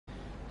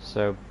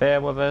so bear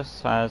with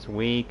us as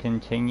we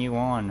continue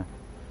on.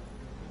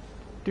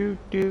 Do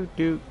do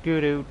do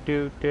do do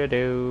do do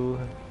do.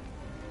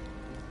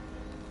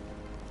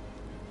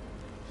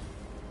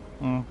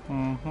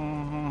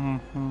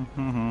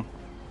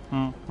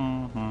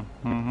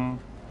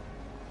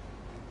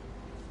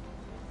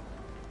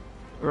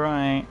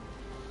 Right.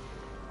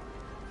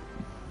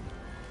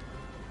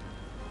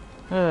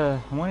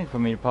 I'm waiting for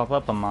me to pop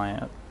up on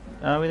my...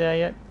 Are we there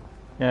yet?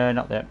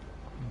 Not yet.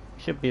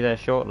 Should be there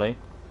shortly.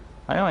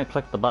 I only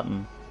clicked the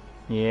button.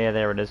 Yeah,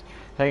 there it is.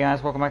 Hey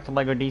guys, welcome back to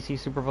LEGO DC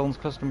Supervillains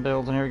Custom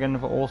Builds, and here again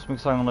for awesome,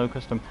 exciting low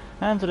custom.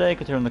 And today,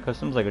 continuing the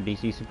customs, LEGO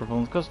DC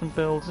Supervillains Custom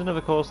Builds, and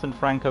of course, then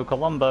Franco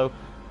Columbo,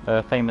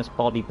 a famous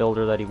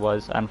bodybuilder that he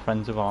was, and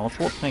friends of Arnold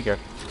Schwarzenegger.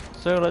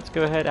 So let's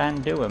go ahead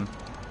and do him.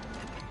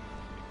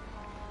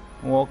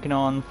 Walking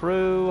on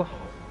through.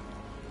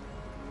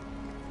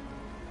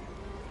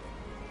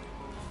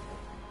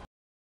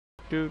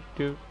 Do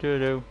do do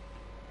do.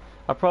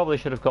 I probably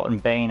should have gotten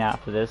Bane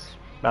after this.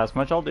 As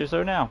much, I'll do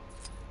so now.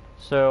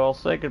 So I'll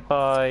say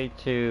goodbye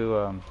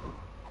to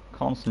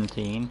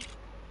Constantine.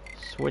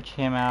 Switch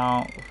him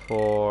out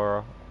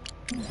for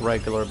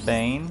regular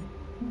Bane,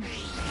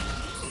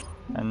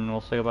 and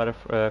we'll say goodbye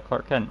to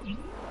Clark Kent.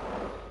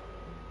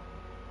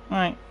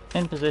 Alright,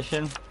 in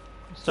position.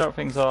 Start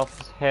things off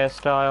with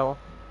hairstyle.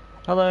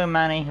 Hello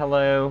Manny,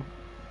 hello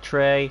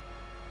Trey.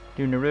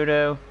 Do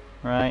Naruto.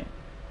 Right.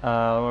 Where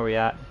are we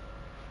at?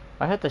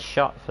 I had the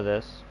shot for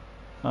this.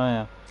 Oh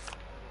yeah.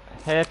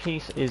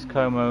 Hairpiece is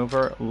comb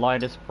over,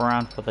 lightest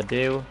brown for the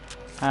do,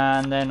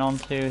 and then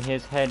onto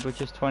his head,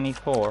 which is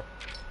 24.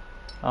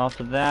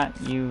 After that,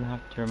 you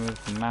have to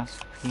remove the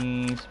mask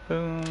piece.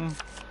 Boom.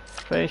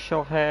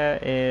 Facial hair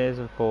is,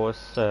 of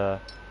course,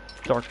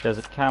 dark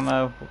desert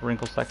camo,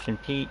 wrinkle section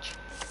peach,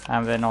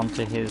 and then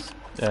onto his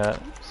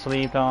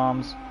sleeved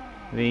arms.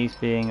 These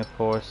being, of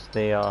course,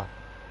 the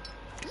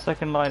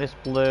second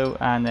lightest blue,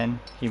 and then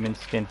human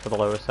skin for the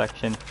lower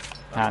section.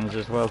 Hands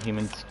as well,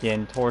 human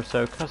skin,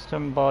 torso,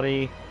 custom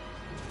body,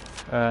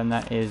 and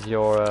that is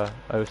your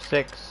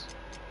 06.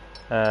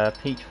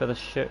 Peach for the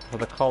shirt, for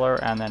the collar,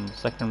 and then the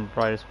second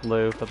brightest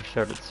blue for the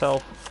shirt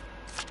itself.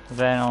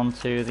 Then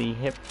onto the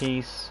hip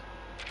piece,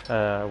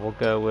 we'll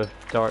go with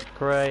dark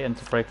grey, and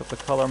to break up the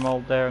color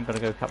mold there, I'm going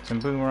to go Captain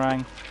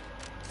Boomerang.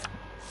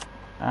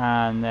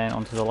 And then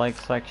onto the leg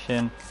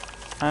section,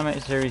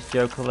 Animated Series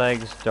Joker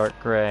legs, dark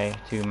grey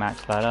to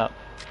match that up.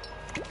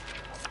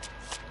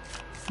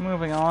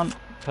 Moving on,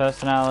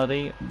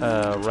 personality,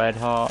 red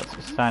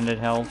hearts, standard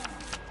health,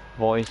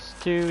 voice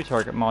 2,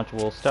 target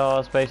module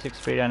stars, basic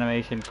speed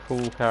animation,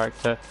 cool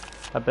character,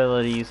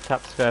 abilities,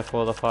 tap square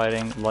for the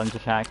fighting, lunge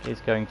attack is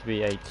going to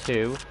be a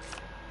 2,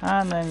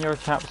 and then your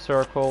tap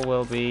circle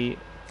will be,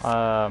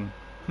 I'll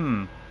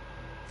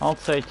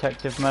say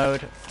detective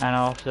mode, and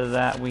after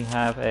that we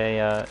have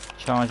a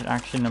charge and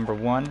action number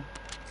 1.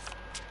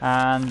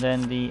 And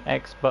then the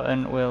X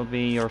button will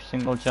be your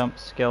single jump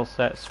skill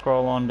set,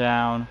 scroll on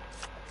down.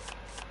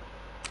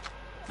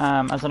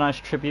 As a nice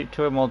tribute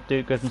to him, we'll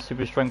do give him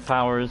super strength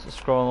powers,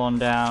 scroll on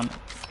down,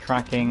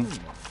 tracking,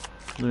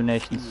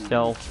 Lunation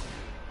stealth,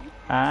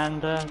 and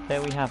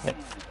there we have it.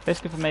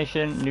 Basic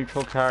information,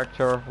 neutral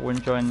character,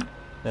 wouldn't join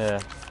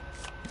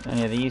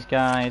any of these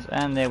guys,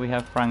 and there we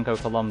have Franco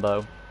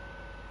Columbo.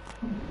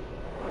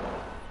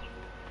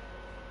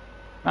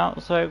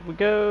 Outside we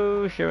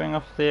go, showing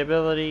off the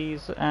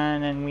abilities,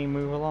 and then we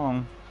move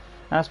along.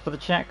 As for the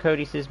chat code,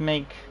 he says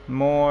make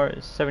more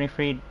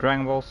 73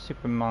 Dragon Ball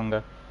Super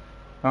manga.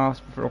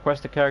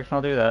 Request a character and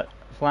I'll do that.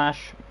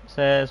 Flash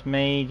says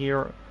make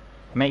your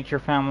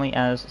family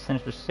as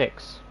Sinister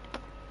 6.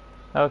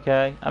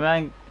 Okay, I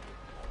mean,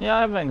 yeah,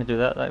 I'm going to do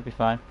that, that'd be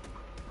fine.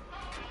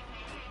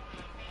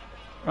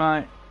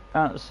 Right,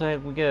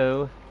 outside we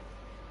go.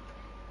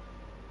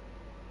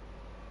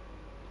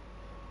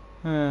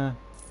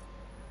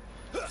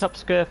 Tap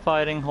square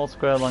fighting, hold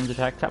square lunge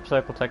attack, tap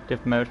circle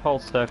detective mode,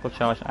 hold circle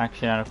charge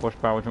action, and of course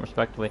power jump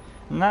respectively.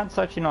 And that's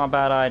actually not a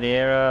bad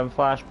idea,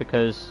 Flash,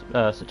 because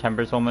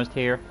September is almost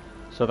here,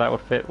 so that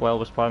would fit well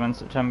with Spider-Man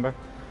September.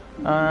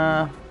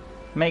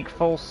 Make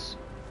false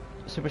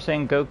Super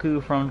Saiyan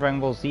Goku from Dragon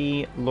Ball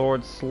Z,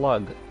 Lord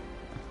Slug.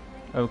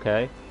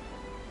 Okay.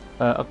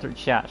 Up to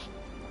chat.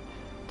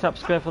 Tap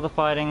square for the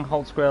fighting,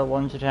 hold square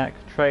lunge attack.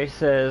 Trey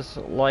says,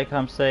 like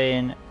I'm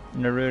saying,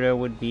 Naruto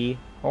would be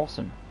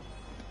awesome.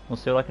 We'll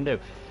see what I can do.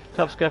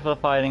 Tap square for the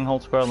fighting,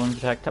 hold square lunge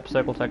attack, tap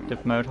circle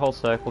detective mode, hold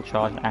circle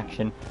charge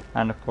action,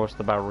 and of course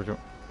the barrel jump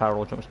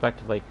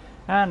respectively.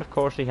 And of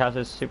course he has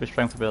his super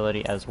strength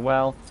ability as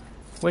well,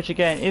 which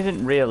again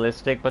isn't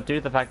realistic, but due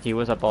to the fact he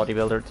was a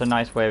bodybuilder, it's a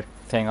nice way of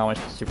paying homage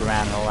to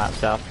Superman and all that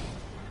stuff.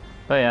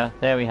 But yeah,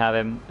 there we have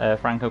him,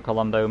 Franco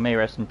Columbo, may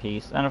rest in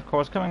peace. And of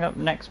course coming up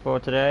next for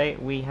today,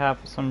 we have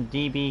some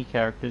DBS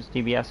characters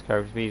to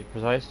be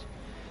precise.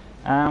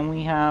 And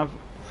we have,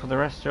 for the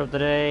rest of the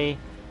day,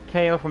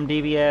 KO from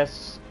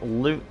DBS,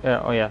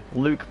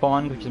 Luke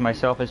Bond, which is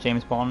myself as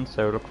James Bond,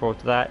 so look forward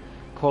to that.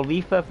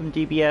 Khalifa from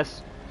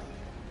DBS,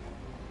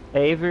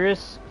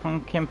 Avarice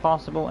from Kim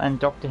Possible, and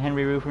Dr.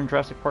 Henry Roo from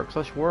Jurassic Park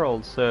 /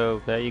 World,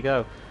 so there you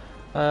go.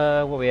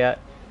 What we at?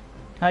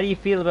 How do you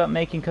feel about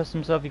making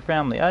custom selfie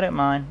friendly? I don't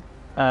mind.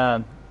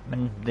 And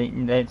they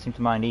don't seem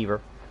to mind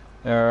either.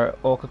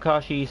 Or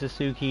Kakashi,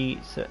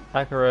 Sasuke,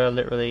 Sakura,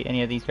 literally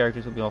any of these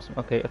characters would be awesome.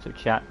 Okay, that's a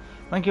chat.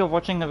 Thank you all for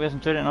watching, I hope you guys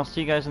enjoyed it, and I'll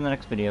see you guys in the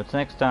next video. Till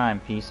next time,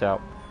 peace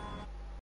out.